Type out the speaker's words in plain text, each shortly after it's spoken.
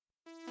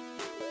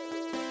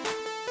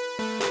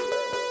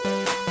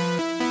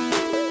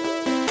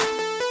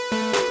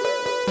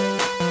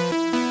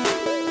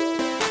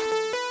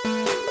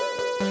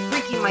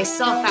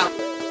myself out.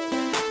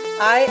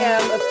 I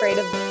am afraid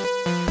of...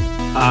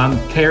 I'm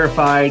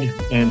terrified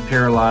and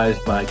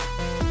paralyzed by...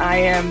 I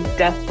am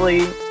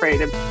deathly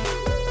afraid of...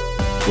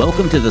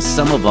 Welcome to the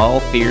Sum of All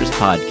Fears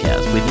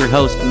podcast with your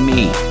host,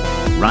 me,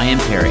 Ryan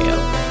Perrio.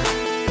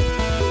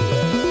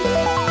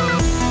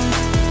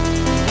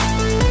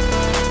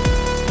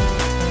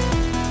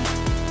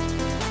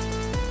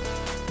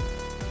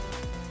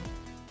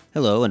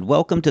 Hello, and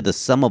welcome to the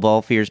Sum of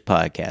All Fears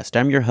podcast.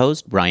 I'm your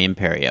host, Ryan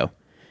Perrio.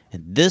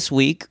 And this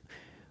week,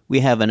 we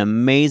have an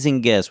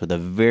amazing guest with a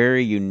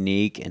very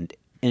unique and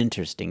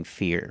interesting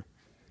fear.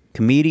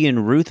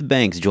 Comedian Ruth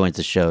Banks joins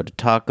the show to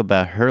talk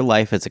about her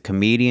life as a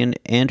comedian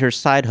and her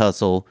side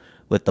hustle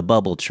with the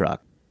bubble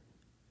truck.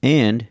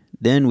 And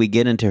then we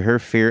get into her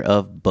fear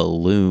of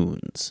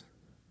balloons.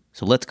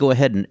 So let's go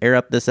ahead and air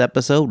up this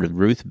episode with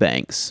Ruth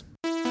Banks.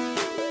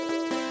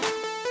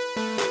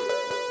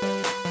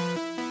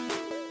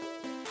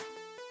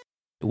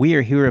 We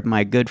are here with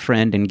my good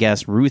friend and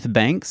guest, Ruth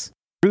Banks.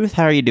 Ruth,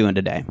 how are you doing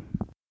today?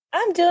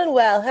 I'm doing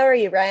well. How are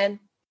you, Ryan?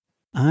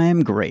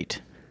 I'm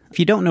great. If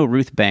you don't know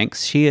Ruth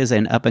Banks, she is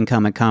an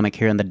up-and-coming comic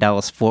here in the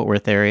Dallas-Fort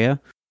Worth area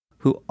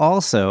who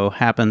also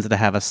happens to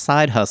have a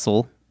side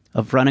hustle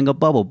of running a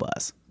bubble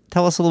bus.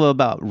 Tell us a little bit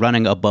about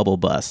running a bubble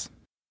bus.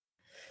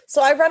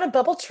 So I run a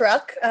bubble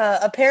truck.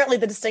 Apparently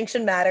the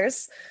distinction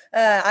matters.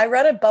 I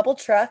run a bubble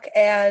truck,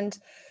 and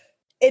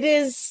it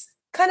is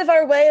kind of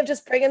our way of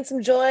just bringing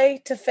some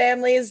joy to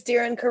families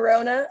during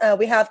Corona.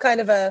 We have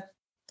kind of a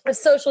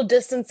social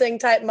distancing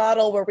type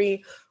model where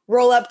we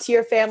roll up to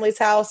your family's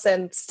house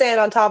and stand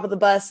on top of the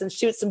bus and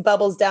shoot some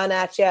bubbles down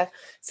at you,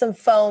 some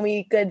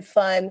foamy, good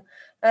fun,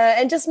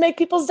 and just make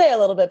people's day a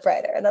little bit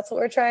brighter. And that's what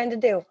we're trying to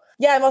do.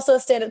 Yeah, I'm also a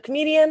stand-up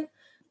comedian.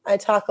 I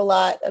talk a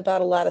lot about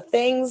a lot of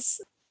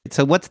things.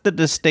 So what's the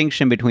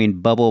distinction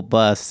between bubble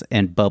bus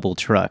and bubble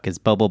truck? Is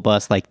bubble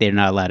bus like they're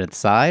not allowed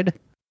inside?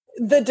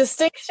 The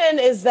distinction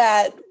is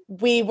that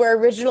we were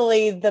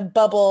originally the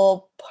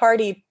bubble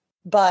party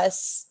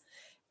bus,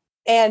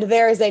 and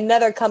there is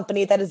another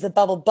company that is the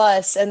bubble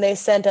bus, and they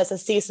sent us a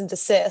cease and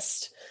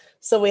desist.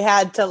 So we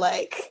had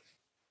to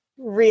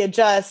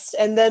readjust.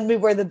 And then we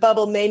were the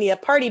Bubble Mania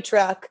party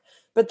truck,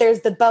 but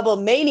there's the Bubble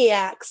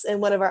Maniacs in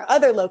one of our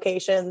other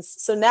locations.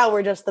 So now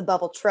we're just the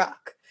bubble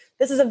truck.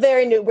 This is a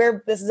very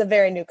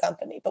new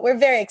company, but we're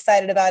very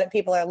excited about it.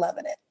 People are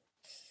loving it.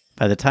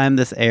 By the time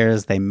this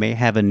airs, they may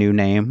have a new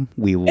name.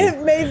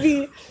 It may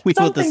be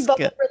something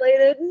bubble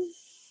related.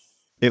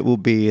 It will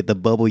be the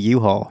Bubble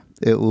U-Haul.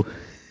 It'll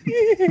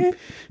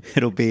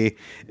be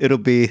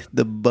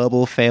the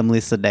Bubble Family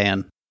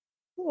Sedan.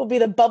 We'll be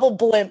the Bubble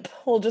Blimp.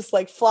 We'll just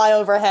fly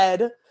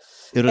overhead.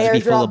 It'll just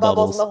be full of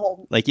bubbles.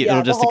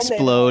 It'll just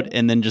explode,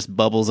 and then just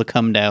bubbles will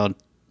come down.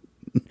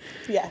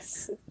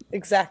 Yes,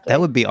 exactly. That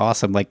would be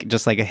awesome.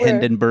 Just like a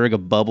Hindenburg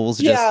of bubbles.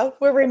 Yeah,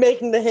 we're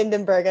remaking the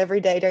Hindenburg every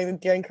day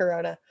during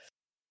Corona.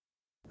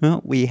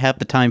 Well, we have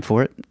the time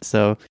for it,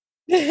 so.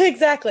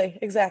 Exactly.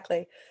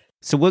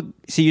 So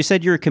you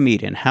said you're a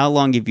comedian. How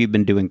long have you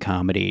been doing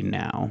comedy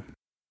now?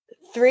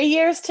 3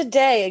 years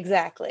today,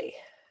 exactly.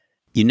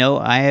 You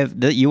know,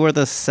 you are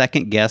the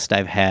second guest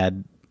I've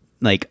had,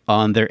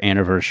 on their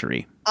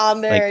anniversary.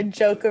 On their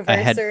joke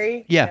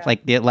anniversary? Yeah,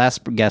 the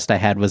last guest I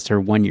had was her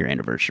 1-year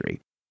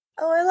anniversary.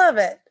 Oh, I love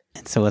it.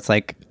 And so it's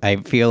I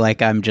feel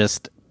like I'm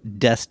just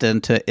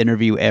destined to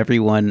interview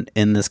everyone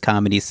in this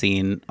comedy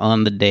scene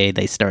on the day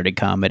they started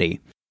comedy.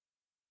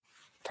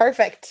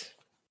 Perfect.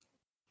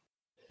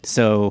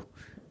 So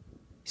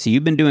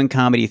you've been doing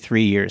comedy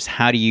 3 years.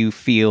 How do you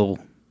feel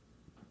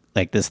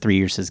like this 3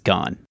 years has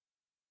gone?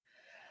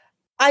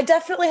 I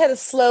definitely had a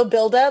slow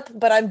buildup,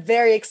 but I'm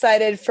very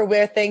excited for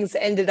where things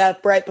ended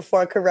up right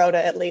before Corona,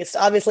 at least.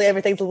 Obviously,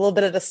 everything's a little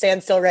bit at a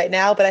standstill right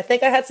now, but I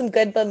think I had some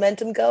good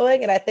momentum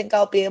going, and I think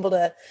I'll be able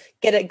to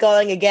get it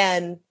going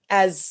again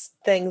as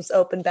things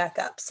open back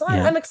up. So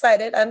yeah. I'm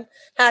excited. I'm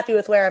happy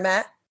with where I'm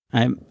at.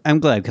 I'm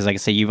glad because, like I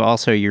say,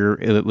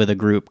 you're with a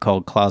group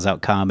called Claws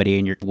Out Comedy,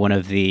 and you're one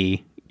of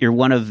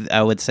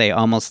I would say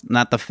almost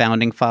not the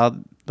founding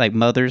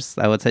mothers.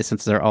 I would say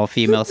since they're all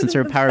female, since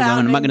they're empowered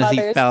women. I'm not going to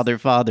say founder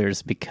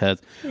fathers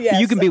because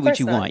you can be what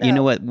you want. No. You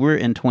know what? We're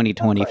in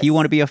 2020. If you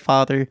want to be a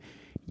father,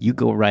 you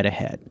go right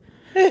ahead.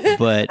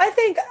 But I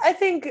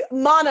think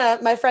Mana,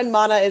 my friend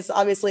Mana, is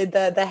obviously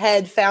the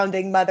head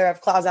founding mother of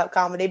Claws Out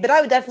Comedy. But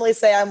I would definitely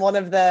say I'm one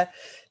of the.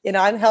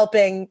 I'm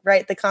helping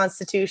write the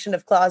constitution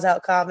of Claws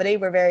Out Comedy.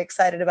 We're very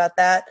excited about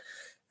that.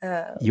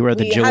 You are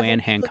the Joanne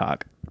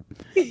Hancock.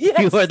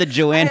 Yes, you are the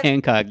Joanne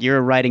Hancock.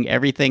 You're writing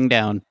everything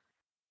down.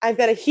 I've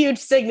got a huge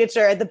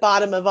signature at the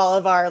bottom of all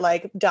of our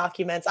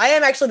documents. I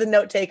am actually the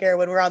note taker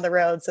when we're on the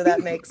road, so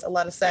that makes a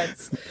lot of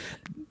sense.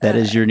 That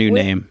is your new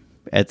name.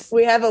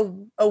 We have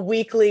a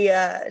weekly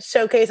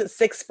showcase at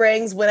Six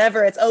Springs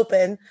whenever it's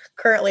open.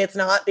 Currently, it's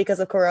not because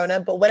of Corona,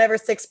 but whenever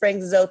Six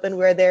Springs is open,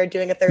 we're there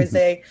doing a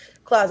Thursday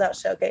Claws Out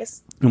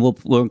showcase. And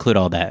we'll include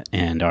all that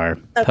in our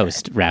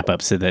post wrap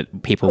up so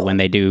that people, when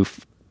they do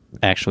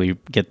actually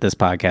get this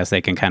podcast,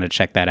 they can kind of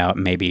check that out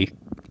and maybe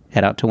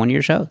head out to one of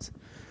your shows.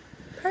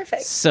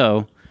 Perfect.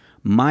 So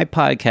my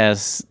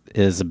podcast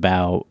is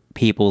about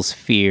people's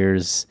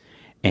fears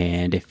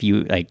and if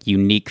you like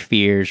unique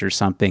fears or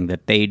something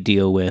that they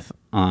deal with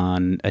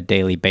on a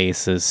daily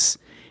basis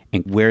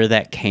and where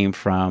that came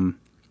from.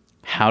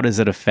 How does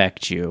it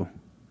affect you?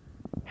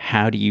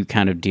 How do you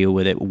kind of deal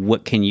with it?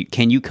 What can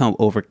you come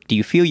over? Do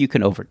you feel you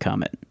can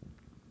overcome it?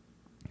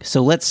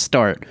 So let's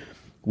start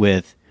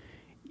with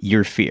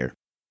your fear.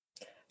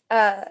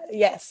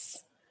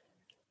 Yes.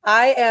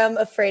 I am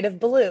afraid of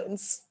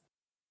balloons.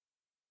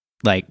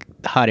 Like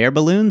hot air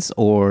balloons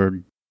or?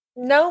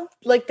 No,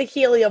 like the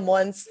helium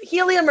ones.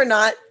 Helium or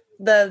not,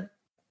 the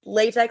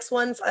latex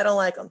ones, I don't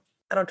like them.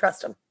 I don't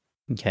trust them.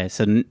 Okay,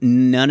 so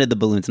none of the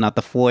balloons, not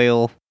the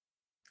foil.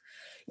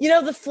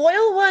 The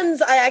foil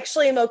ones I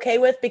actually am okay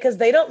with because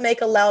they don't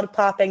make a loud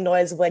popping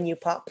noise when you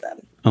pop them.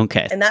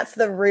 Okay. And that's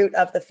the root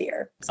of the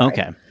fear. Sorry.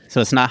 Okay. So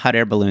it's not hot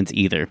air balloons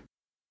either.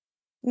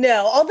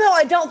 No, although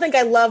I don't think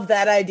I love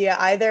that idea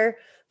either,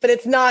 but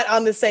it's not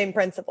on the same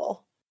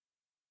principle.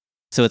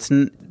 So it's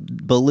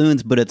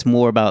balloons, but it's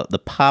more about the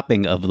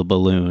popping of the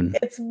balloon.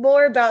 It's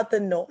more about the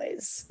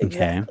noise.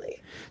 Exactly.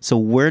 Okay. So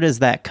where does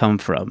that come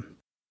from?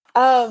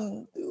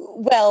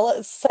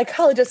 Well,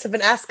 psychologists have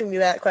been asking me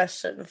that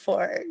question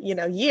for,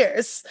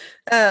 years.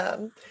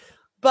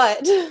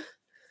 But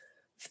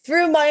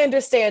through my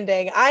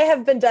understanding, I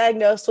have been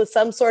diagnosed with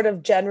some sort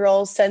of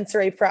general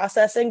sensory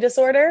processing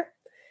disorder.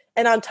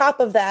 And on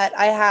top of that,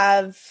 I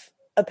have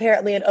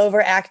apparently an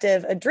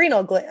overactive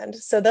adrenal gland.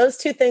 So those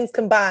two things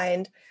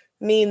combined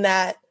mean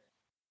that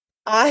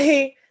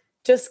I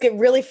just get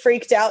really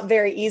freaked out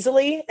very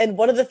easily. And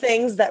one of the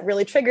things that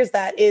really triggers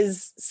that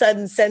is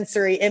sudden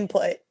sensory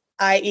input,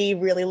 i.e.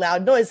 really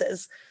loud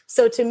noises.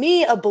 So to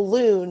me, a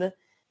balloon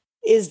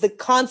is the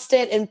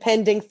constant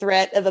impending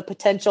threat of a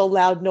potential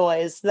loud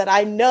noise that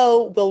I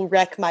know will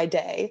wreck my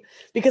day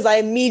because I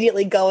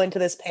immediately go into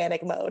this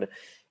panic mode.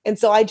 And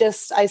so I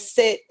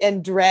sit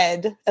and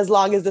dread as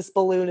long as this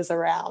balloon is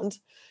around,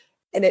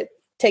 and it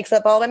takes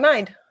up all my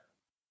mind.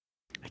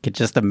 I could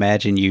just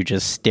imagine you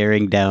just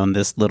staring down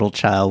this little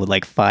child with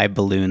like 5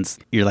 balloons.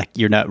 You're like,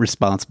 you're not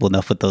responsible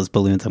enough with those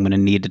balloons. I'm going to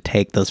need to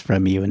take those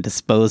from you and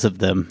dispose of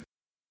them.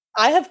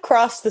 I have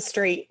crossed the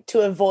street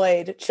to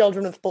avoid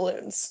children with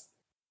balloons.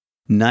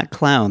 Not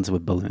clowns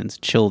with balloons,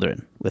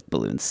 children with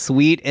balloons.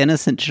 Sweet,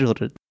 innocent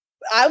children.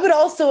 I would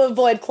also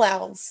avoid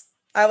clowns.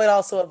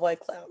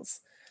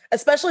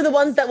 Especially the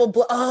ones that will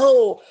blow.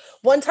 Oh,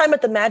 one time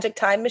at the Magic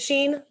Time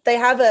Machine, they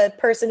have a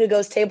person who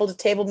goes table to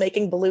table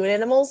making balloon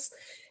animals.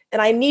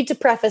 And I need to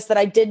preface that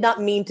I did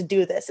not mean to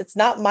do this. It's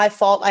not my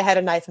fault I had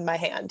a knife in my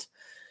hand.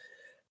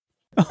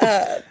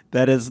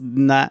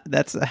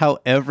 That's how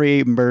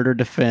every murder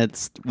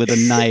defense with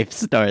a knife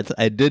starts.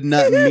 I did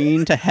not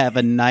mean to have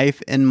a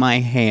knife in my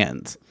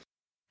hand.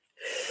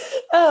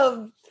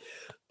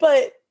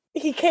 But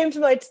he came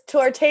to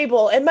our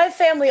table, and my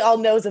family all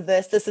knows of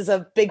this. This is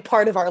a big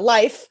part of our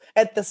life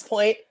at this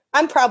point.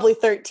 I'm probably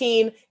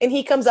 13, and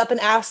he comes up and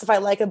asks if I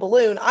like a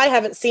balloon. I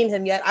haven't seen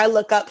him yet. I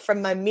look up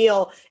from my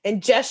meal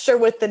and gesture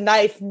with the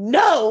knife,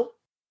 no!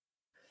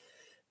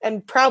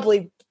 And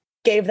probably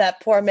gave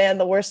that poor man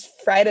the worst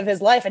fright of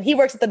his life. And he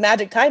works at the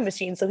Magic Time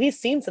Machine, so he's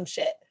seen some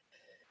shit.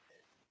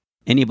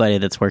 Anybody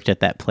that's worked at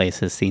that place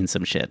has seen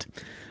some shit.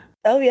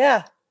 Oh,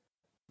 yeah.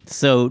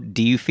 So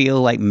do you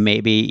feel like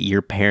maybe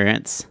your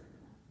parents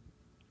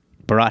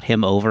brought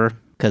him over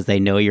because they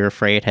know you're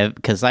afraid?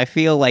 Because I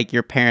feel like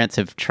your parents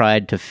have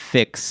tried to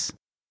fix.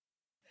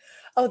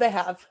 Oh, they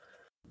have.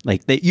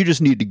 Like, you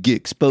just need to get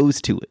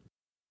exposed to it.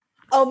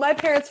 Oh, my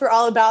parents were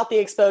all about the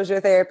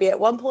exposure therapy. At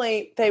one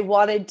point, they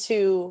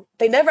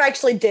never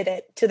actually did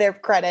it, to their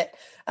credit,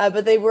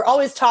 but they were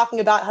always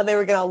talking about how they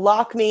were going to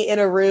lock me in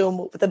a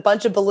room with a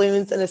bunch of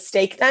balloons and a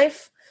steak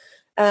knife.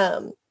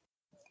 And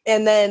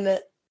then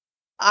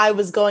I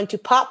was going to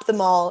pop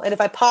them all. And if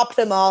I popped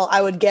them all,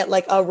 I would get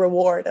like a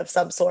reward of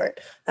some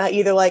sort,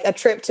 either like a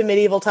trip to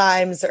medieval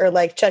times or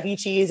like Chuck E.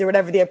 Cheese or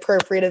whatever the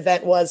appropriate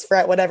event was for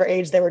at whatever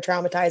age they were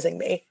traumatizing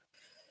me.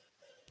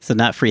 So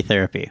not free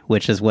therapy,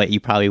 which is what you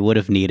probably would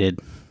have needed.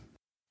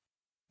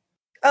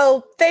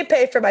 Oh, they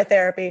pay for my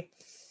therapy.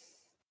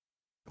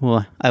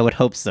 Well, I would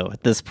hope so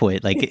at this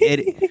point. Like,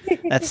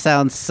 that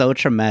sounds so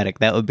traumatic.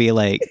 That would be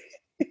like,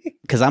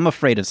 because I'm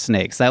afraid of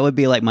snakes. That would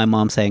be like my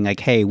mom saying, like,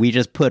 hey, we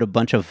just put a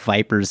bunch of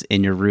vipers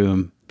in your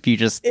room. If you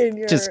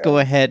just go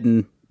ahead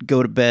and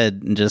go to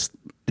bed and just,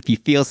 if you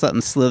feel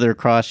something slither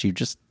across you,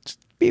 just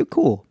be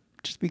cool.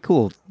 Just be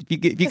cool.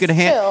 If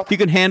you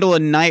could handle a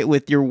night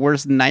with your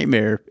worst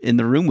nightmare in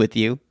the room with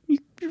you,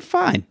 you're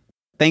fine.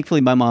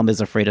 Thankfully, my mom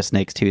is afraid of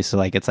snakes too, so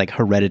like it's like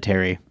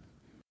hereditary.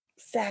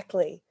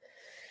 Exactly.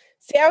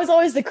 See, I was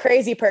always the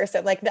crazy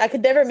person. Like, I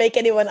could never make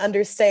anyone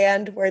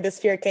understand where this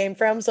fear came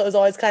from, so it was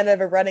always kind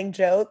of a running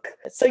joke.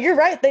 So you're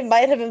right, they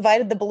might have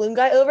invited the balloon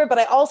guy over, but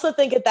I also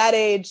think at that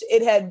age,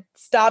 it had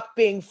stopped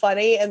being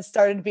funny and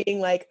started being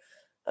like,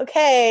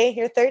 okay,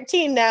 you're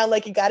 13 now,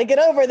 like, you got to get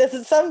over this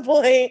at some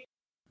point.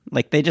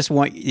 Like, they just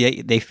want,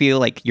 they feel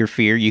like your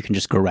fear, you can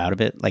just grow out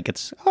of it. Like,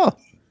 it's,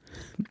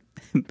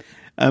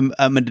 I'm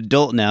an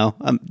adult now.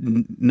 I'm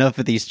enough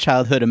of these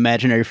childhood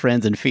imaginary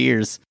friends and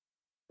fears.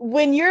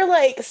 when you're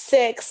like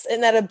 6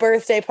 and at a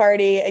birthday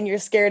party and you're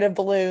scared of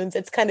balloons,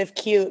 it's kind of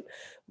cute.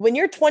 When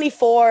you're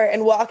 24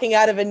 and walking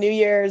out of a New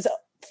Year's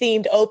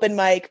themed open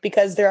mic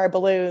because there are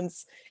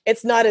balloons,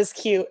 it's not as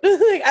cute.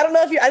 Like, I don't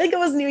know if I think it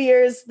was New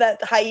Year's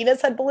that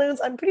Hyenas had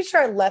balloons. I'm pretty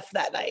sure I left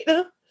that night.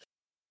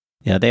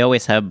 Yeah, they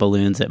always have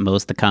balloons at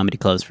most of the comedy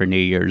clubs for New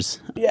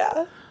Year's.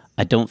 Yeah.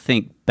 I don't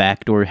think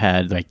Backdoor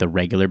had like the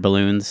regular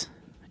balloons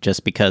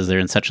just because they're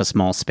in such a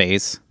small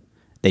space.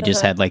 They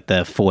just had like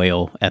the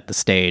foil at the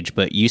stage,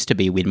 but it used to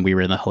be when we were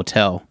in the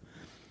hotel,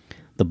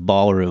 the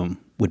ballroom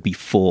would be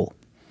full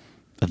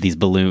of these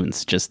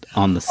balloons just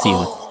on the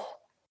ceiling. Oh,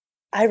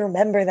 I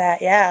remember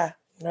that. Yeah.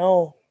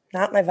 No,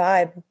 not my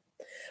vibe.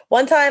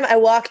 One time I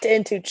walked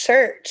into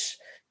church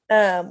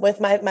with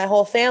my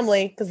whole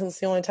family because it's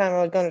the only time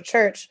I would go to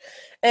church.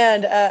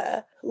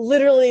 And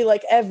literally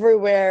like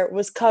everywhere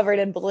was covered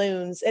in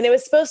balloons. And it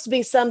was supposed to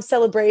be some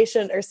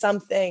celebration or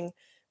something.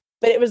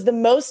 But it was the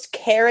most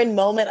Karen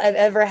moment I've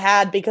ever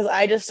had because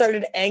I just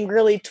started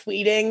angrily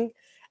tweeting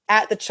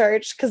at the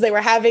church because they were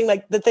having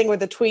like the thing where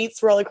the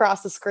tweets roll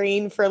across the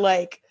screen for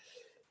like,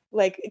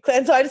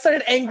 and so I just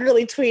started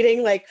angrily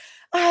tweeting like,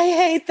 I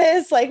hate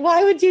this. Like,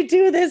 why would you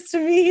do this to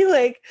me?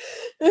 Like,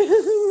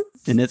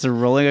 and it's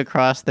rolling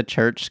across the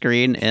church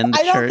screen in the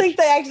church. I don't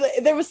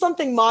think there was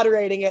something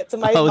moderating it.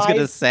 So I was going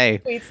to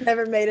say tweets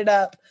never made it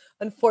up,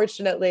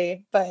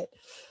 unfortunately, but.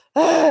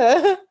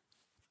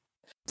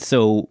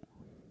 So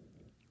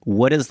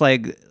what is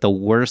like the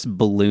worst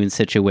balloon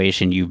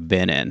situation you've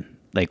been in?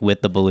 Like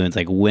with the balloons,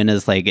 like when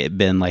has like it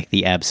been like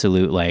the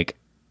absolute like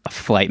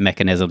flight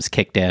mechanisms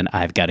kicked in?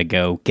 I've got to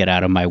go, get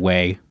out of my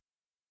way.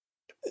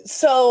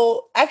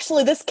 So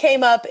actually this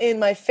came up in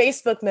my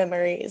Facebook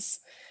memories.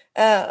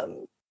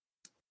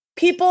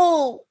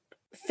 People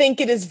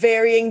think it is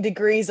varying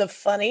degrees of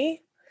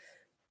funny,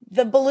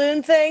 the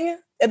balloon thing,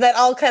 and that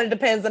all kind of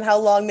depends on how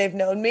long they've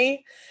known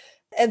me.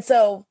 And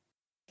so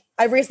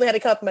I recently had to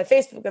come up in my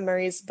Facebook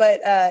memories, but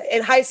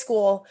in high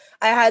school,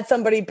 I had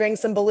somebody bring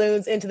some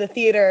balloons into the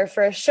theater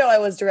for a show I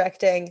was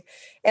directing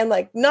and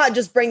like not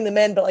just bring them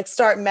in, but like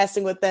start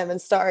messing with them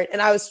and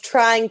I was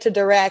trying to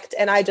direct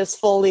and I just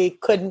fully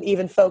couldn't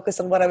even focus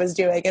on what I was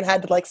doing and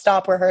had to like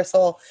stop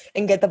rehearsal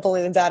and get the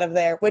balloons out of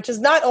there, which is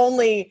not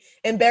only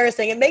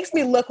embarrassing, it makes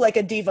me look like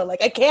a diva.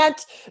 Like I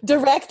can't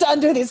direct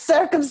under these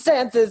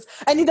circumstances.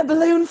 I need a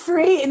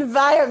balloon-free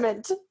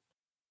environment.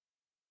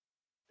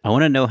 I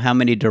want to know how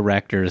many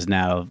directors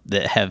now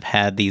that have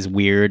had these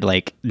weird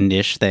like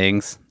niche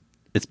things.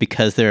 It's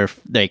because they're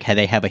like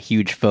they have a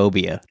huge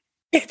phobia.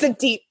 It's a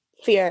deep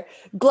fear.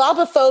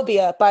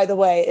 Globophobia, by the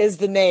way, is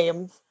the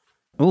name.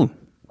 Ooh,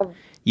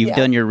 you've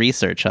done your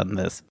research on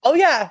this. Oh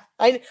yeah,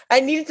 I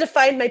needed to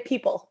find my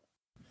people.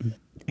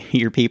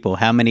 Your people.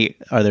 How many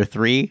are there?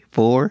 3,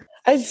 4?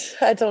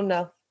 I don't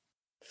know.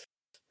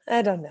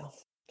 I don't know.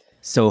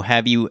 So,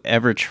 have you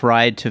ever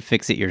tried to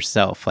fix it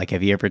yourself? Like,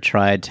 have you ever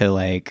tried to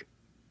like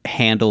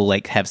handle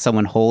like have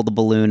someone hold the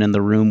balloon in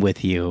the room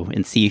with you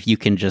and see if you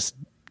can just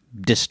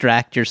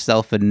distract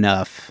yourself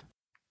enough?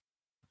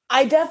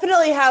 I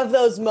definitely have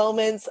those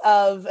moments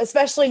of,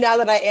 especially now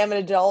that I am an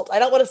adult, I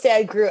don't want to say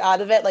I grew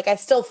out of it. Like I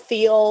still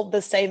feel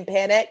the same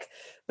panic,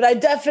 but I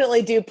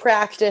definitely do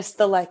practice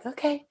the like,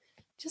 okay,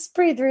 just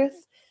breathe,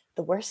 Ruth.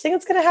 The worst thing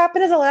that's going to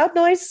happen is a loud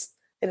noise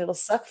and it'll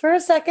suck for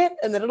a second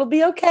and then it'll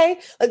be okay.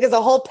 Like there's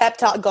a whole pep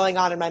talk going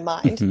on in my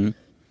mind. Mm-hmm.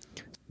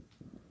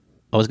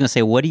 I was going to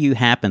say, what do you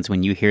happens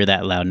when you hear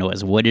that loud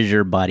noise? What does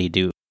your body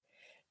do?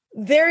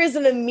 There is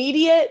an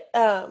immediate,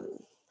 I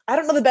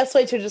don't know the best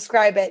way to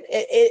describe it.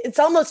 It's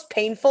almost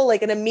painful,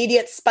 like an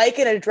immediate spike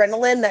in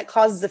adrenaline that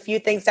causes a few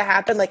things to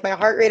happen. Like my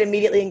heart rate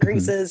immediately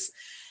increases.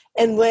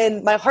 Mm-hmm. And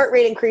when my heart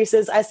rate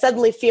increases, I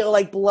suddenly feel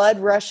like blood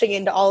rushing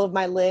into all of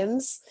my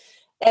limbs.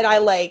 And I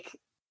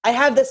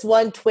have this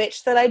one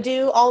twitch that I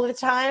do all the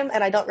time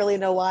and I don't really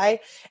know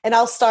why. And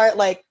I'll start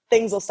like,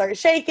 things will start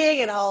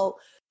shaking and I'll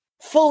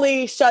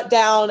fully shut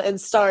down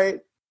and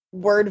start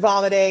word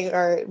vomiting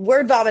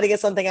is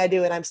something I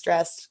do when I'm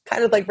stressed.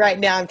 Kind of like right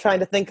now, I'm trying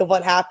to think of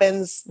what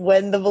happens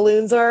when the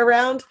balloons are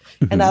around.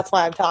 Mm-hmm. And that's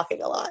why I'm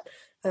talking a lot.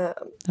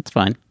 That's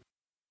fine.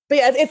 But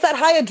yeah, it's that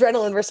high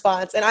adrenaline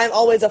response. And I'm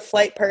always a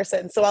flight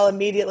person. So I'll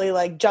immediately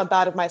like jump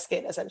out of my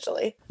skin,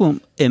 essentially. Well,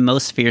 in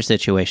most fear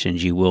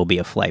situations, you will be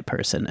a flight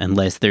person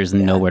unless there's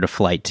nowhere to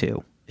flight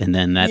to. And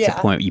then that's the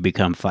point where you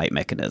become fight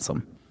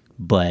mechanism.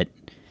 But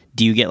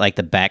do you get like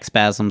the back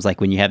spasms,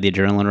 like when you have the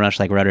adrenaline rush,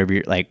 like right over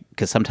your, like,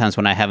 because sometimes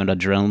when I have an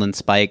adrenaline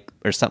spike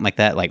or something like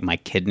that, like my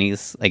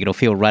kidneys, like it'll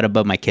feel right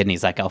above my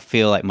kidneys. Like I'll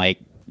feel like my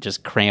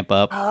just cramp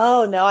up.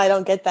 Oh, no, I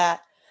don't get that.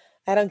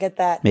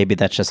 Maybe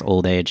that's just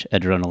old age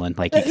adrenaline.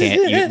 Like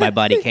my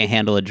body can't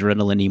handle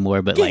adrenaline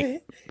anymore, but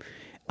like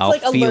I'll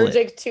like feel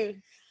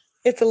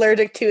it's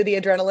allergic to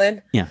the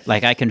adrenaline. Yeah.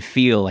 Like I can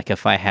feel like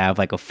if I have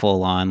like a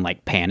full on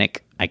like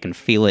panic, I can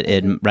feel it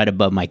in right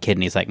above my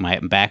kidneys. Like my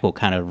back will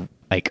kind of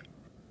like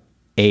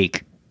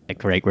ache,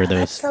 like right where those.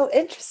 That's so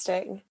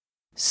interesting.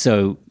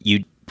 So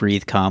you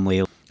breathe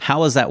calmly.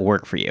 How does that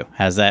work for you?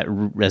 Has that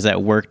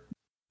worked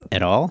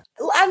at all?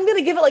 I'm going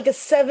to give it like a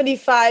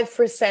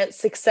 75%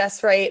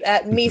 success rate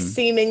at me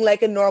seeming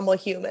like a normal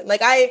human. Like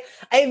I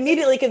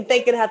immediately can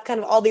think and have kind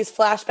of all these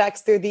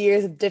flashbacks through the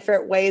years of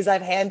different ways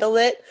I've handled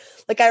it.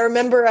 Like I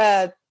remember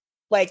a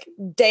like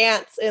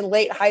dance in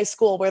late high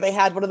school where they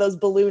had one of those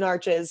balloon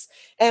arches,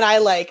 and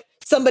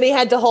somebody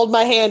had to hold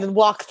my hand and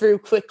walk through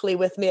quickly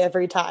with me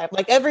every time.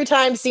 Like every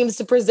time seems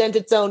to present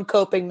its own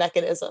coping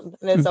mechanism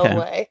in its own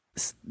way.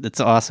 That's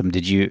awesome.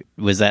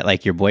 Was that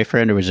like your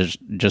boyfriend, or was it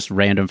just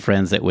random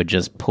friends that would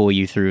just pull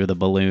you through the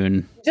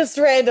balloon? Just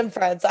random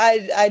friends.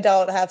 I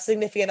don't have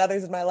significant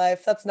others in my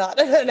life. That's not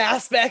an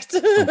aspect.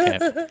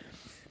 Okay.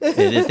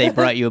 If they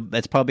brought you,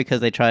 that's probably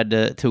because they tried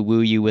to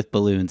woo you with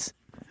balloons.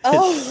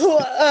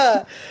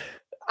 I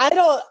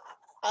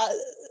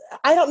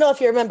don't know if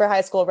you remember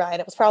high school, Ryan.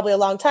 It was probably a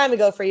long time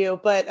ago for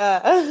you, but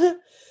I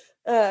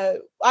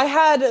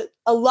had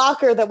a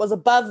locker that was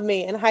above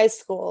me in high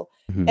school,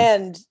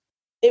 and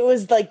it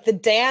was like the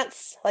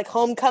dance, like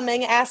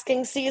homecoming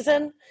asking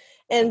season,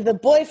 and the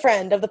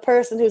boyfriend of the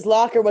person whose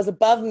locker was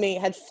above me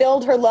had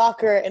filled her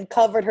locker and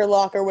covered her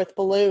locker with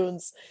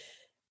balloons.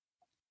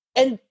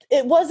 And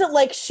it wasn't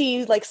like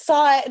she like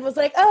saw it and was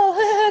like,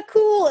 oh,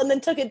 cool, and then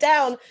took it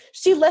down.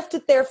 She left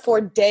it there for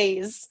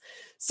days.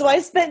 So I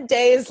spent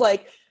days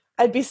like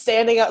I'd be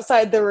standing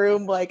outside the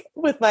room like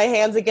with my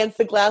hands against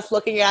the glass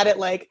looking at it,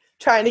 like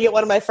trying to get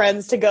one of my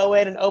friends to go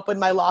in and open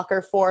my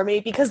locker for me.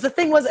 Because the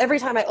thing was, every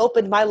time I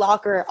opened my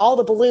locker, all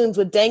the balloons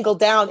would dangle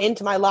down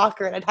into my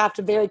locker, and I'd have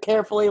to very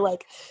carefully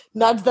like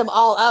nudge them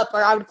all up,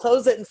 or I would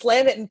close it and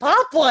slam it and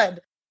pop one.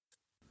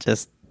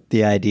 Just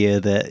the idea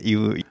that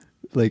you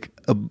like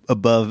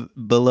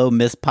below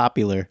Miss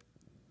Popular.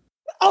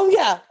 Oh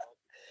yeah.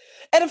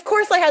 And of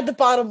course I had the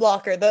bottom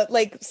locker. I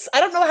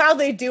don't know how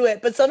they do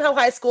it, but somehow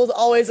high schools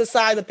always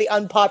assign that the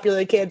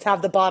unpopular kids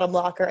have the bottom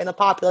locker and the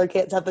popular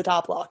kids have the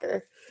top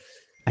locker.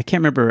 I can't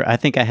remember. I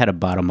think I had a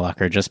bottom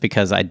locker just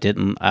because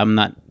I'm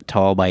not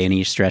tall by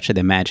any stretch of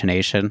the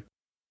imagination.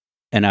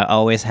 And I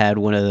always had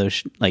one of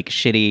those like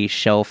shitty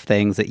shelf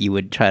things that you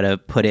would try to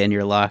put in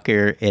your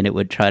locker, and it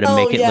would try to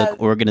make it look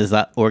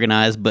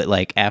organized. But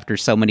like after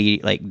so many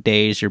like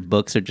days, your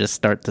books would just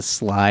start to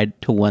slide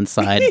to one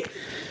side,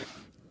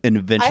 and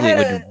eventually it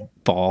would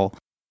fall.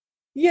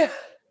 Yeah,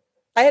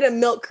 I had a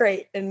milk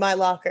crate in my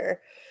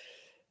locker.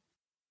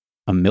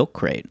 A milk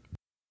crate.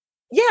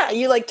 Yeah,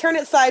 you like turn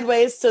it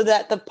sideways so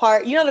that the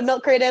part, you know what a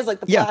milk crate is, like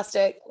the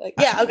plastic. Like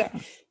okay.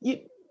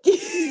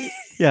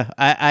 Yeah,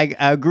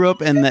 I grew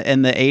up in the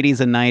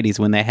 80s and 90s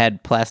when they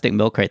had plastic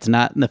milk crates,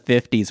 not in the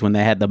 50s when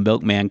they had the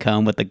milkman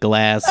come with the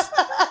glass.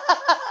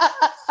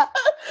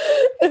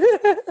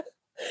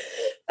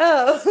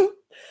 Oh,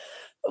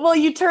 well,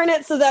 you turn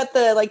it so that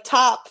the like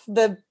top,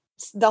 the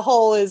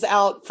hole is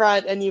out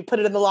front, and you put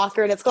it in the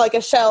locker, and it's like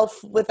a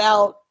shelf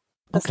without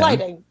the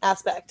sliding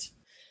aspect.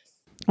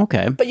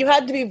 Okay. But you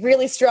had to be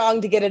really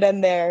strong to get it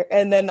in there,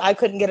 and then I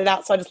couldn't get it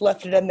out, so I just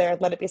left it in there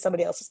and let it be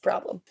somebody else's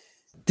problem.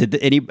 Did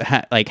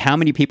how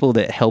many people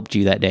that helped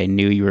you that day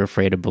knew you were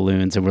afraid of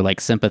balloons and were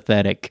like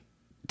sympathetic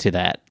to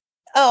that?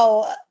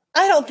 Oh,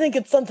 I don't think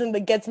it's something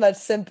that gets much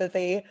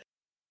sympathy.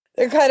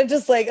 They're kind of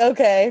just like,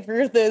 okay,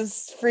 Ruth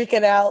is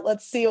freaking out.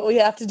 Let's see what we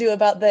have to do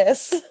about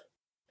this.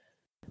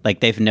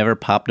 Like they've never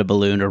popped a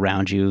balloon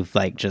around you,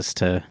 like just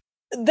to...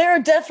 There are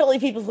definitely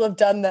people who have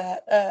done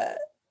that.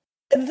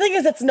 And the thing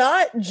is, it's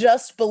not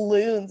just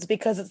balloons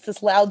because it's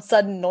this loud,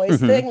 sudden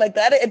noise thing like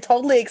that. It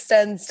totally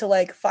extends to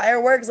like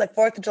fireworks, like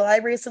 4th of July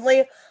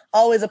recently.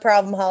 Always a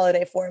problem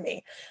holiday for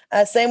me.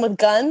 Same with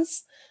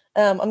guns.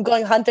 I'm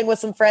going hunting with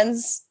some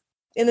friends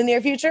in the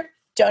near future.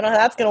 Don't know how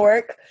that's going to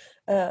work.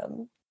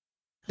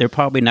 They're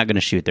probably not going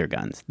to shoot their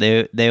guns.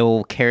 They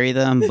will carry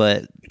them,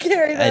 but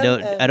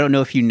I don't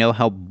know if you know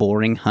how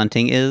boring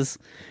hunting is.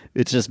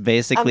 It's just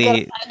basically... I'm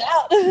gonna find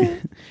out.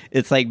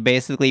 It's like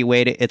basically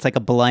it's like a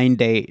blind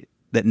date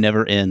that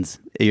never ends.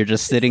 You're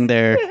just sitting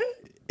there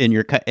in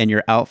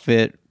your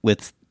outfit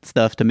with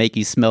stuff to make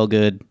you smell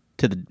good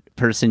to the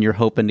person you're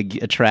hoping to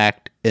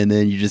attract, and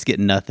then you just get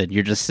nothing.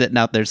 You're just sitting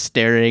out there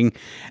staring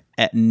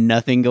at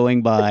nothing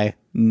going by,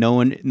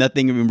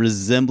 nothing even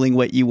resembling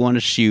what you want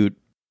to shoot.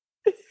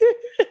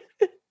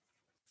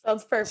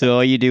 Sounds perfect. So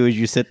all you do is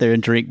you sit there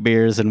and drink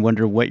beers and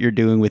wonder what you're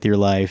doing with your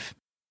life.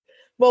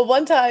 Well,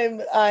 one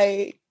time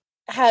I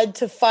had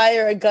to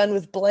fire a gun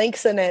with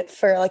blanks in it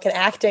for like an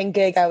acting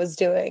gig I was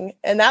doing.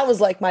 And that was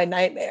like my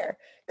nightmare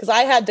because I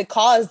had to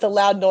cause the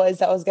loud noise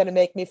that was going to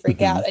make me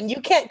freak out. And you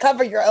can't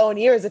cover your own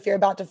ears if you're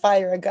about to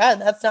fire a gun.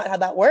 That's not how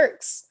that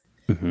works.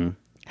 Mm-hmm.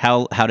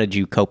 How did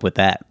you cope with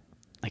that?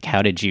 Like,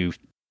 how did you...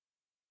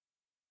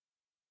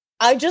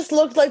 I just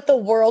looked like the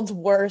world's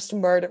worst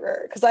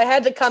murderer because I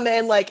had to come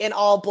in like in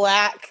all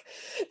black,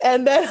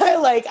 and then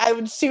I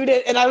would shoot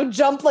it, and I would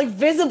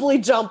visibly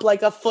jump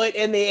like a foot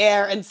in the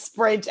air and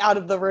sprint out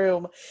of the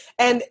room.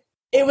 And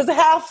it was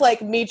half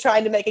like me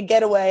trying to make a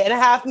getaway and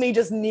half me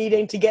just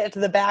needing to get to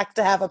the back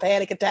to have a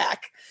panic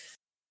attack.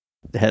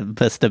 That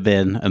must have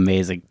been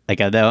amazing. Like,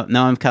 now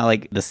I'm kind of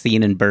like the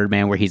scene in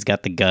Birdman where he's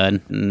got the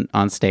gun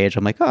on stage.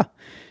 I'm like, oh,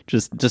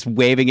 just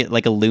waving it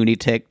like a loony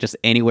tick, just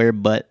anywhere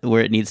but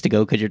where it needs to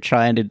go, because you're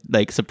trying to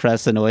like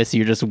suppress the noise. So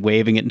you're just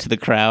waving it into the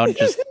crowd,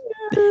 just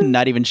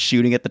not even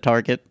shooting at the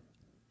target.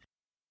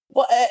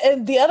 Well,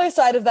 and the other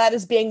side of that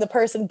is being the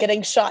person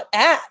getting shot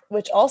at,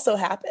 which also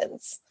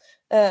happens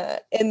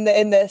in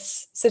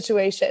this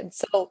situation.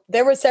 So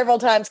there were several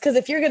times, because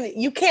if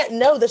you can't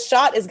know the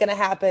shot is gonna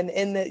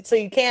happen so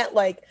you can't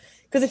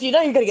because if you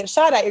know you're gonna get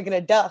shot at, you're gonna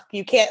duck.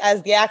 You can't,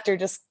 as the actor,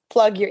 just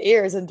plug your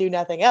ears and do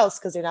nothing else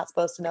because you're not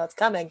supposed to know it's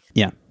coming.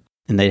 Yeah,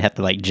 and they'd have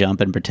to like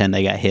jump and pretend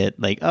they got hit.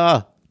 Like,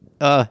 oh.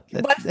 My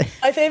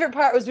favorite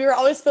part was we were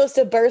always supposed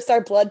to burst our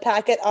blood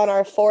packet on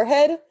our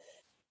forehead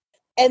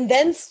and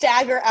then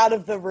stagger out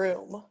of the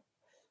room.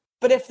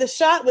 But if the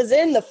shot was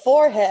in the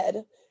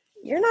forehead,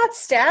 you're not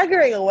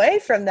staggering away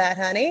from that,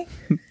 honey.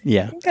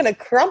 Yeah. You're going to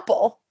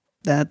crumple.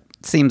 That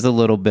seems a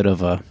little bit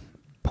of a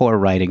poor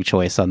writing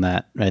choice on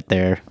that right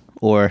there.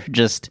 Or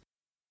just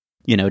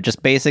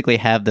basically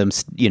have them,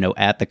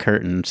 at the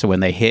curtain. So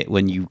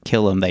when you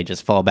kill them, they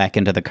just fall back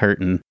into the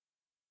curtain.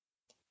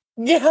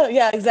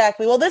 Yeah,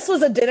 exactly. Well, this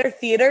was a dinner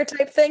theater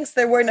type thing, so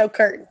there were no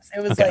curtains.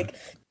 It was like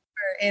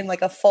we're in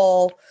like a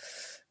full...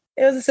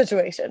 It was a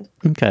situation.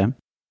 Okay.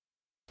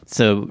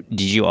 So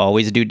did you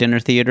always do dinner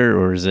theater,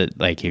 or is it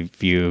like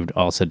if you've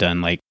also done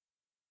like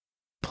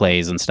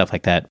plays and stuff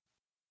like that?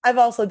 I've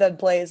also done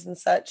plays and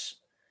such.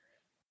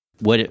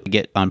 Would it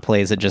get on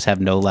plays that just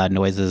have no loud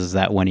noises? Is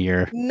that one of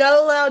your...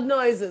 No loud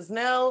noises.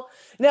 No,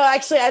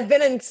 actually, I've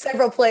been in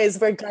several plays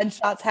where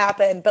gunshots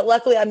happen, but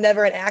luckily I'm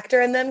never an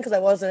actor in them because I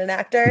wasn't an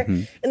actor.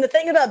 Mm-hmm. And the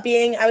thing about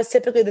I was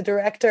typically the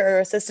director or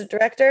assistant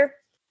director.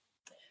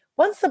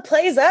 Once the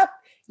play's up,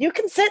 you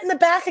can sit in the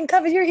back and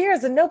cover your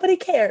ears and nobody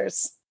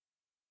cares.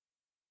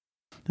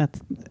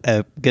 That's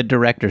a good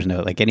director's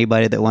note. Like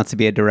anybody that wants to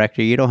be a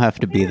director, you don't have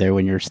to be there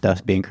when your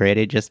stuff's being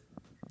created. Just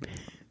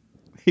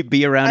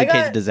be around in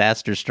case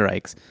disaster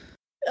strikes.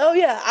 Oh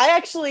yeah, I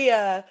actually,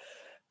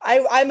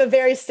 I'm a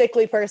very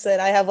sickly person.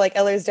 I have like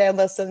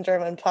Ehlers-Danlos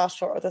syndrome and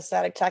postural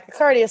orthostatic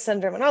tachycardia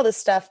syndrome and all this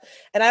stuff.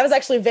 And I was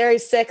actually very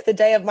sick the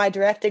day of my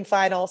directing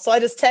final. So I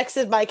just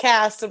texted my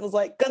cast and was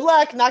like, good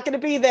luck, not going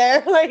to be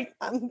there. Like,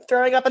 I'm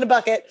throwing up in a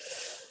bucket.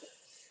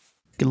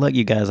 Good luck,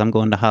 you guys. I'm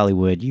going to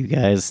Hollywood. You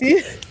guys,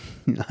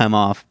 I'm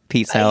off.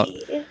 Peace out.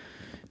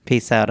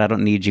 Peace out. I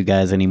don't need you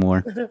guys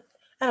anymore.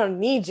 I don't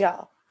need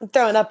y'all. I'm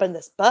throwing up in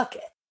this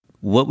bucket.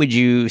 What would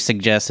you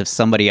suggest if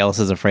somebody else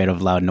is afraid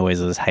of loud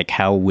noises? Like,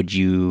 how would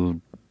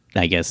you,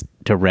 I guess,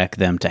 direct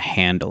them to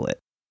handle it?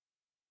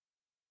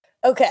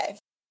 Okay,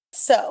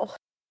 so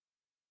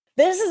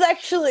this is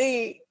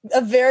actually a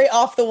very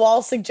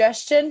off-the-wall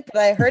suggestion,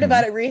 but I heard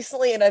about it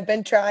recently and I've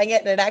been trying it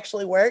and it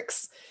actually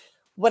works.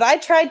 What I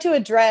tried to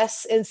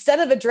address, instead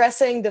of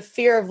addressing the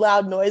fear of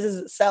loud noises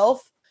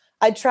itself,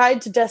 I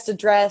tried to just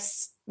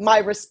address my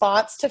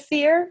response to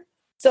fear.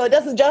 So it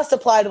doesn't just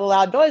apply to the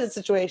loud noises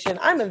situation.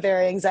 I'm a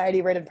very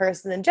anxiety-ridden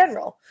person in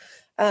general.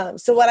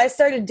 So what I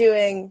started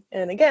doing,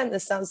 and again,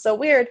 this sounds so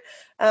weird,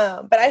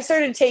 but I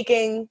started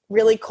taking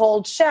really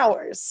cold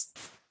showers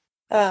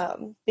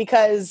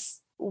because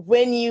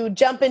when you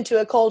jump into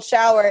a cold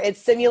shower, it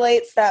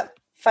simulates that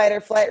fight or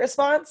flight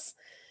response,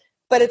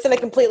 but it's in a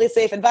completely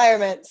safe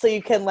environment. So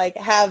you can like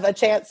have a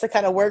chance to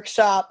kind of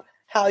workshop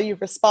how you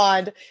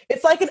respond.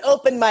 It's like an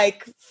open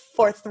mic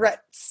for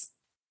threats.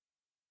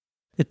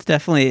 It's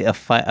definitely a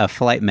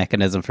flight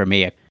mechanism for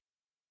me,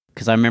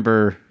 because I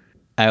remember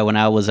when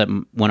I was at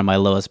one of my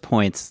lowest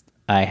points,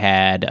 I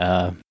had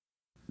to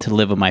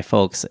live with my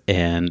folks,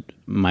 and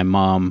my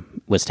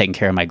mom was taking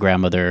care of my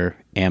grandmother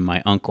and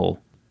my uncle,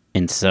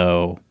 and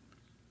so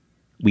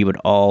we would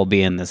all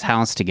be in this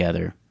house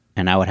together,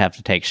 and I would have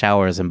to take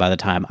showers, and by the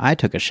time I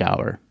took a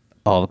shower,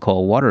 all the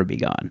cold water would be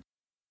gone,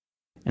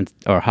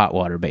 or hot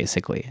water,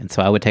 basically. And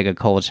so I would take a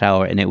cold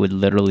shower, and it would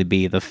literally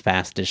be the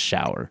fastest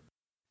shower.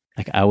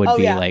 Like I would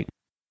be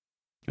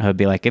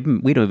like,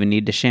 we don't even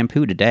need to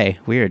shampoo today.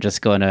 We are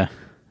just going to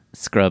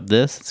scrub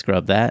this,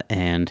 scrub that,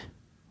 and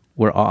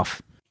we're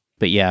off.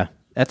 But yeah,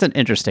 that's an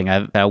interesting.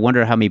 I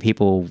wonder how many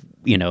people,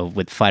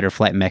 with fight or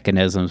flight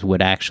mechanisms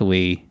would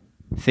actually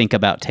think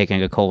about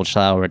taking a cold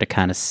shower to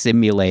kind of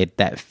simulate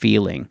that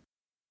feeling.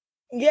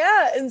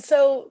 Yeah, and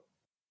so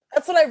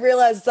that's what I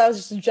realized. I was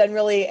just a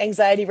generally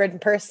anxiety-ridden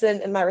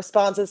person, and my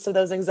responses to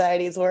those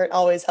anxieties weren't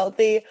always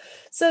healthy.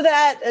 So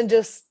that, and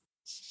just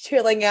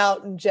chilling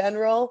out in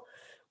general,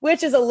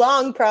 which is a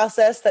long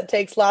process that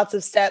takes lots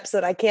of steps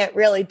that I can't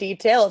really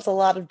detail. It's a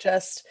lot of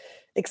just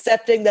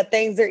accepting that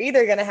things are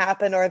either going to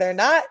happen or they're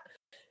not.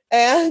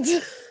 And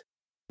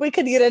we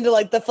could get into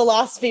like the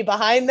philosophy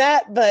behind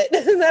that, but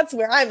that's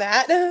where I'm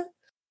at.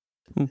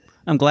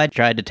 I'm glad you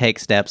tried to take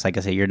steps. Like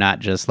I say, you're not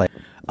just like,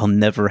 I'll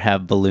never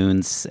have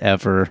balloons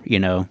ever,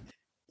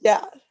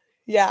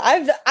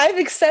 Yeah, I've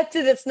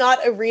accepted it's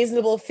not a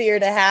reasonable fear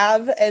to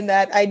have, and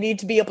that I need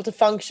to be able to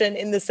function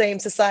in the same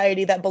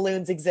society that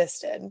balloons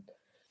exist in.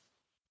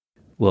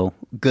 Well,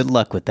 good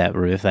luck with that,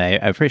 Ruth. I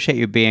appreciate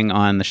you being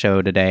on the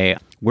show today.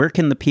 Where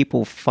can the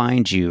people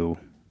find you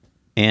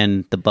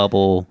and the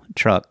bubble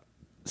truck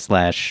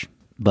slash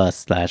bus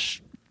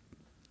slash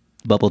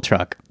bubble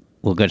truck.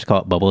 We'll just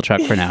call it bubble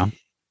truck for now.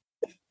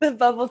 The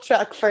bubble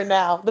truck for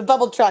now. The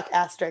bubble truck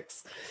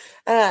asterisks.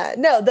 So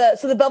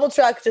the bubble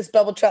truck, just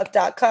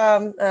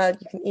bubbletruck.com.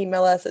 You can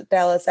email us at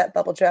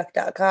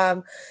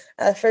dallas@bubbletruck.com.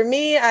 For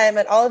me, I am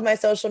at all of my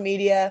social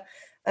media.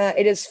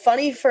 It is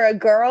funny for a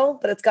girl,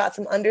 but it's got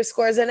some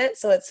underscores in it.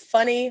 So it's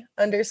funny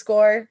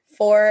underscore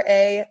for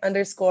a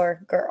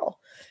underscore girl.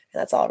 And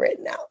that's all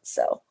written out.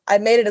 So I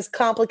made it as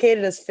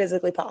complicated as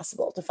physically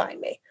possible to find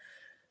me.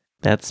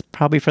 That's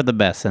probably for the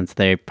best, since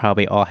they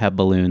probably all have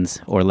balloons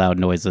or loud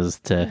noises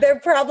to... They're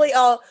probably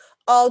all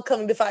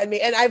coming to find me.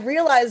 And I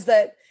realized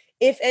that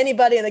if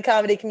anybody in the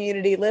comedy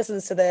community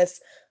listens to this,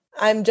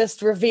 I'm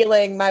just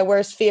revealing my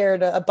worst fear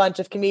to a bunch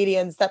of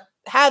comedians that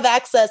have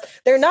access.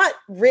 They're not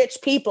rich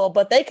people,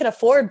 but they can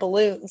afford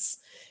balloons.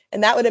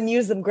 And that would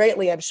amuse them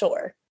greatly, I'm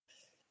sure.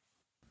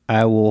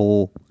 I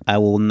will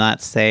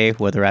not say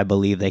whether I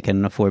believe they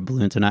can afford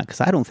balloons or not,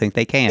 because I don't think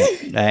they can.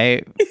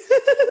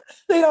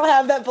 They don't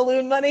have that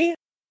balloon money.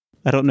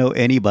 I don't know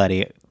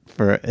anybody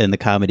in the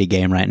comedy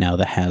game right now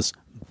that has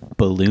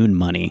balloon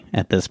money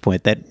at this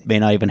point. That may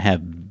not even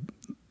have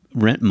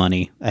rent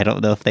money. I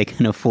don't know if they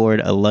can afford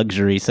a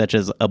luxury such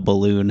as a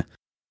balloon.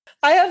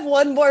 I have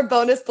one more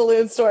bonus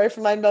balloon story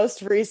from my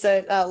most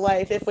recent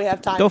life, if we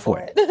have time. Go for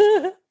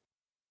it.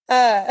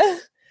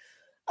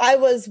 I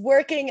was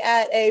working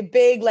at a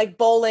big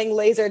bowling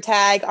laser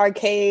tag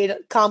arcade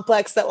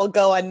complex that will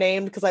go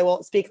unnamed because I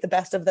won't speak the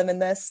best of them in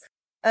this.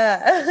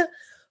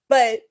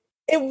 But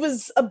it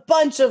was a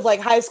bunch of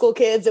high school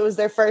kids. It was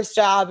their first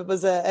job. It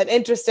was an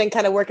interesting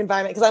kind of work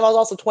environment because I was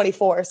also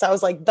 24. So I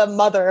was the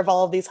mother of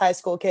all of these high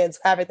school kids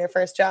having their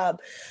first job.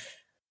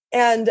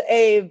 And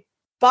a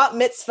bat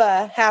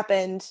mitzvah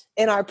happened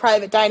in our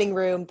private dining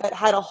room that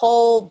had a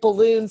whole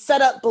balloon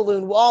setup,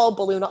 balloon wall,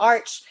 balloon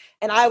arch.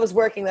 And I was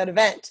working that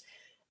event.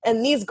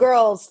 And these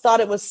girls thought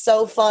it was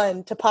so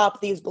fun to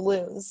pop these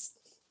balloons.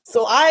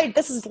 So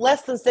this is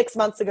less than 6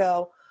 months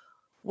ago,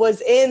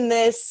 was in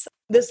this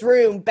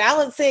room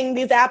balancing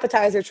these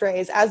appetizer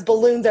trays as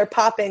balloons are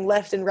popping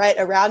left and right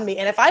around me.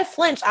 And if I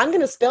flinch, I'm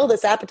going to spill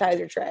this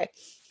appetizer tray.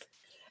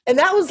 And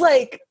that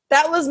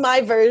was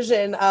my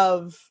version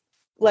of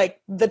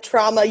the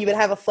trauma you would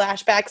have a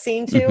flashback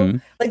scene to.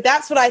 Mm-hmm.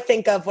 That's what I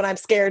think of when I'm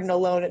scared and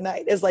alone at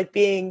night, is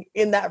being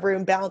in that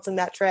room balancing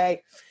that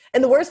tray.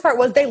 And the worst part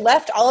was they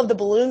left all of the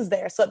balloons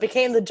there. So it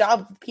became the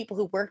job of the people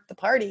who worked the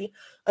party,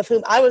 of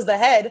whom I was the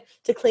head,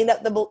 to clean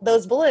up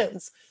those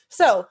balloons.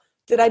 So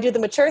did I do the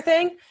mature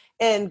thing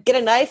and get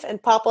a knife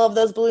and pop all of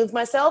those balloons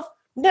myself?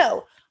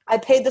 No. I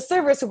paid the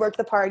servers who worked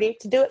the party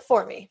to do it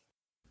for me.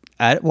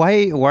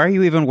 Why are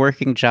you even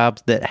working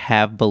jobs that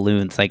have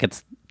balloons?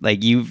 It's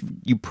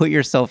you put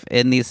yourself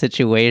in these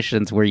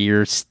situations where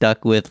you're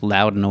stuck with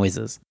loud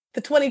noises.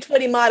 The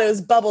 2020 motto is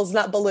bubbles,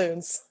 not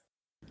balloons.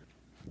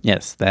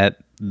 Yes,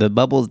 the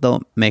bubbles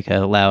don't make a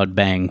loud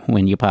bang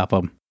when you pop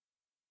them.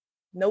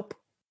 Nope.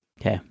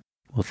 Okay.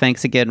 Well,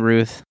 thanks again,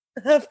 Ruth.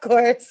 Of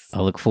course.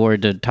 I'll look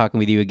forward to talking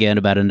with you again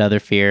about another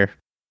fear.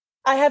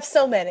 I have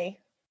so many.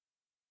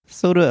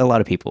 So do a lot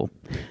of people.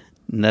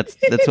 And that's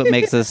what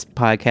makes this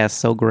podcast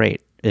so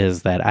great,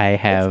 is that I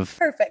have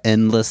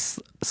endless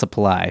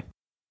supply.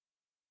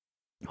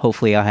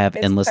 Hopefully I'll have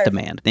endless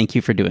demand. Thank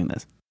you for doing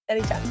this.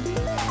 Anytime.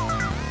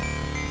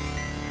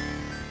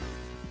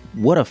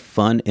 What a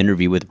fun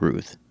interview with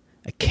Ruth.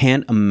 I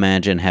can't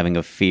imagine having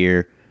a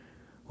fear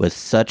with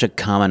such a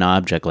common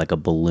object like a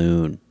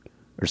balloon,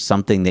 or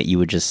something that you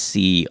would just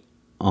see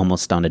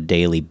almost on a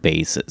daily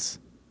basis.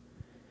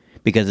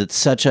 Because it's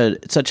such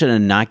an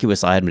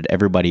innocuous item to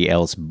everybody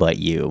else but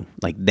you.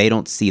 They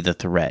don't see the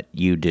threat,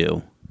 you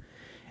do.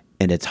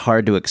 And it's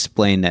hard to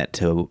explain that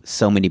to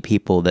so many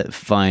people that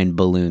find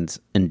balloons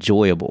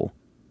enjoyable.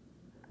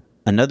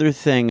 Another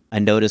thing I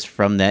noticed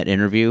from that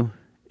interview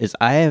is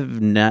I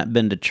have not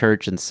been to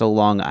church in so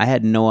long, I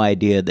had no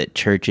idea that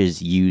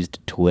churches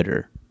used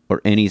Twitter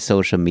or any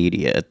social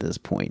media at this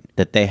point.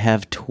 That they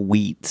have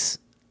tweets,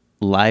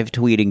 live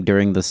tweeting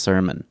during the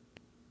sermon.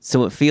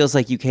 So it feels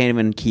like you can't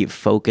even keep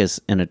focus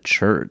in a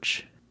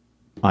church.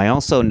 I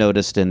also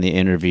noticed in the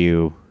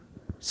interview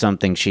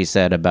something she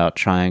said about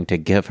trying to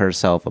give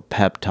herself a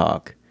pep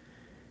talk.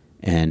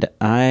 And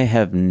I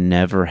have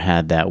never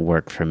had that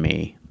work for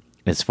me,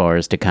 as far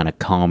as to kind of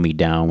calm me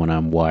down when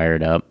I'm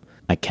wired up.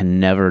 I can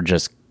never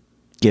just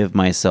give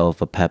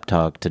myself a pep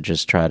talk to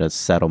just try to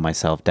settle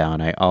myself down.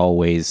 I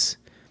always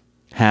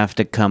have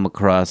to come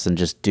across and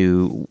just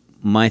do...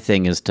 My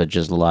thing is to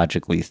just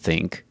logically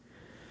think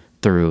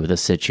through the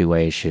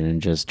situation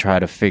and just try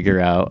to figure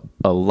out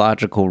a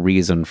logical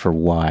reason for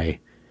why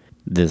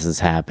this is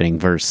happening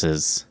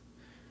versus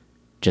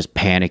just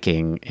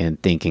panicking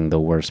and thinking the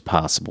worst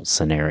possible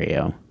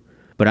scenario.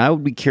 But I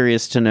would be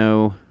curious to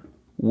know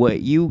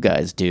what you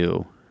guys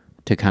do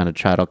to kind of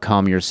try to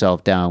calm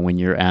yourself down when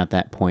you're at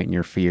that point in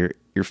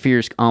your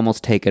fear's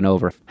almost taken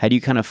over. How do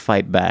you kind of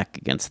fight back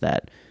against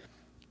that?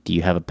 Do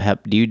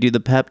you do the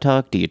pep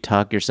talk? Do you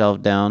talk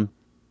yourself down?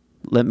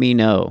 Let me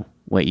know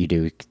what you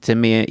do.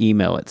 Send me an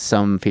email at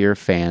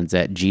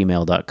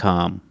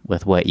somefearfans@gmail.com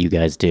with what you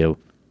guys do.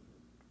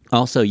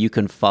 Also, you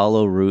can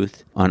follow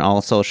Ruth on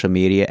all social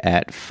media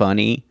at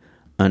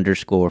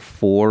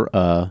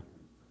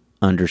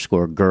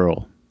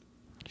funny_for_girl.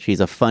 She's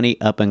a funny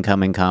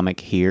up-and-coming comic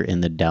here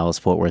in the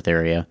Dallas-Fort Worth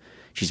area.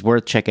 She's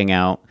worth checking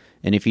out.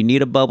 And if you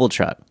need a bubble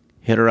truck,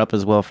 hit her up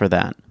as well for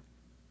that.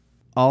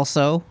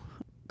 Also,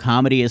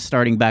 comedy is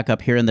starting back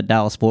up here in the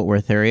Dallas-Fort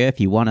Worth area.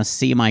 If you want to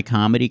see my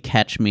comedy,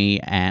 catch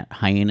me at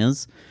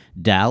Hyenas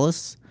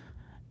Dallas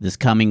this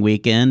coming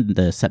weekend,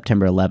 the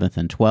September 11th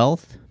and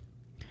 12th.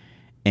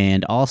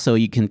 And also,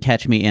 you can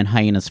catch me in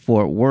Hyenas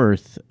Fort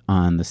Worth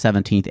on the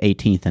 17th,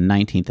 18th, and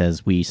 19th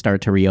as we start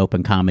to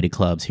reopen comedy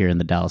clubs here in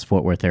the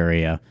Dallas-Fort Worth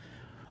area.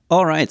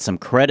 All right, some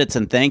credits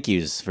and thank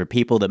yous for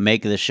people that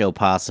make this show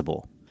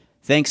possible.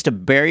 Thanks to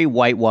Barry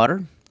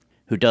Whitewater,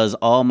 who does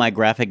all my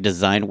graphic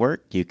design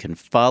work. You can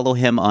follow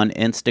him on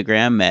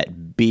Instagram at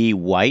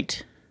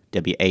bwhite,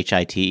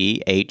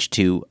 WHITE,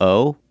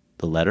 H2O,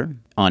 the letter.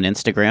 On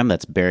Instagram,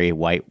 that's Barry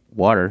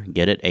Whitewater,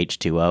 get it,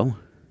 H2O.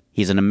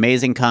 He's an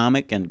amazing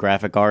comic and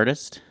graphic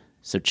artist,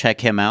 so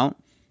check him out.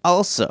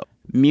 Also,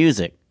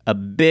 music. A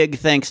big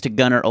thanks to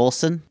Gunnar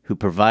Olsen, who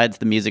provides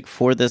the music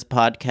for this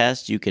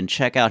podcast. You can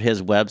check out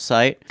his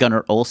website,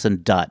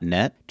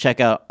 gunnarolsen.net.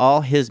 Check out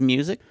all his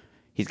music.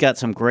 He's got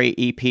some great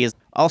EPs.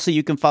 Also,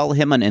 you can follow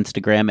him on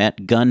Instagram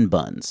at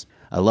gunbuns.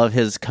 I love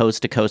his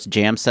coast-to-coast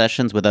jam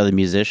sessions with other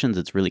musicians.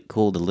 It's really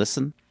cool to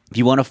listen. If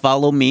you want to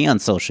follow me on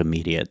social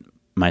media,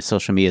 my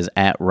social media is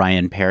at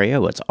Ryan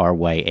Perio. It's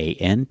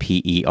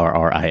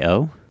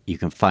RyanPerrio. You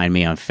can find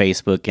me on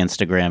Facebook,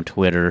 Instagram,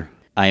 Twitter.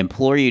 I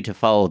implore you to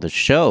follow the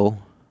show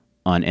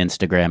on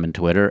Instagram and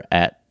Twitter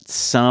at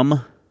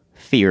Some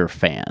Fear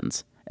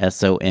Fans.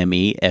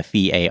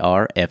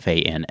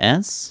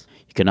 SOMEFEARFANS.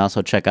 You can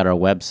also check out our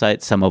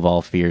website,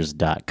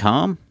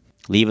 someofallfears.com.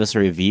 Leave us a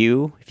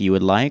review if you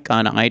would like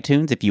on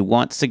iTunes. If you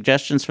want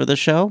suggestions for the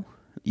show,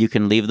 you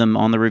can leave them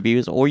on the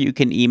reviews, or you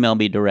can email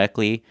me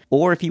directly.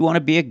 Or if you want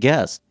to be a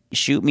guest,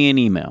 shoot me an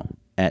email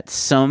at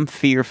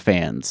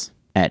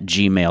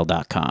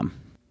somefearfans@gmail.com.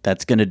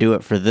 That's going to do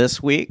it for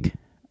this week.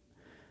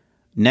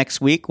 Next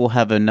week, we'll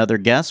have another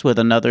guest with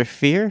another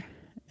fear.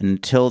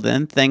 Until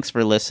then, thanks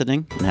for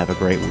listening and have a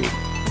great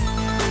week.